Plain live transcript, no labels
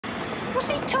What's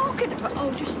he talking about?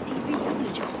 Oh, just he having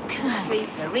a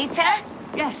joke. Rita?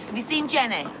 Yes? Have you seen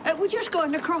Jenny? We're just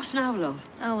going across now, love.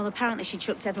 Oh, well, apparently she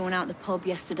chucked everyone out the pub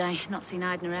yesterday. Not seen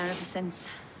hide nor hair ever since.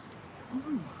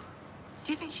 Ooh.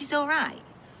 Do you think she's all right?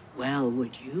 Well,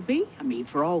 would you be? I mean,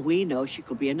 for all we know, she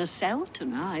could be in a cell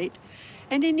tonight.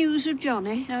 Any news of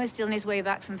Johnny? No, he's still on his way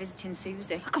back from visiting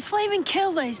Susie. I could flaming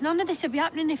kill this. None of this would be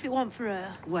happening if it weren't for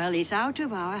her. Well, it's out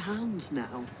of our hands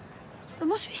now. There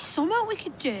must be something we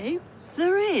could do.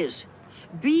 There is.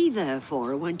 Be there for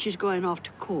her when she's going off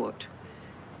to court.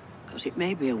 Because it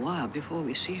may be a while before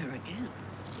we see her again.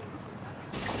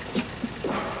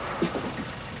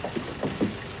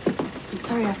 I'm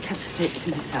sorry I've kept a bit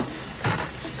to myself.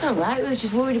 That's all right. We were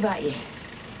just worried about you.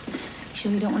 You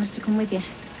sure you don't want us to come with you?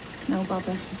 It's no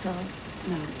bother at all.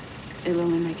 No, it'll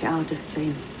only make it harder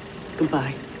saying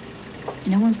goodbye.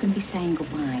 No one's going to be saying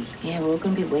goodbye. Yeah, we're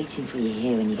going to be waiting for you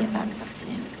here when you get back this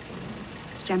afternoon.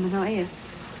 Is Gemma not here?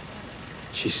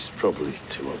 She's probably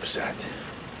too upset.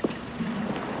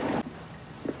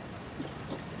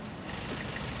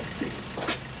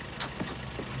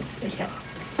 Later.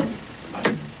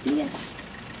 Bye. See ya.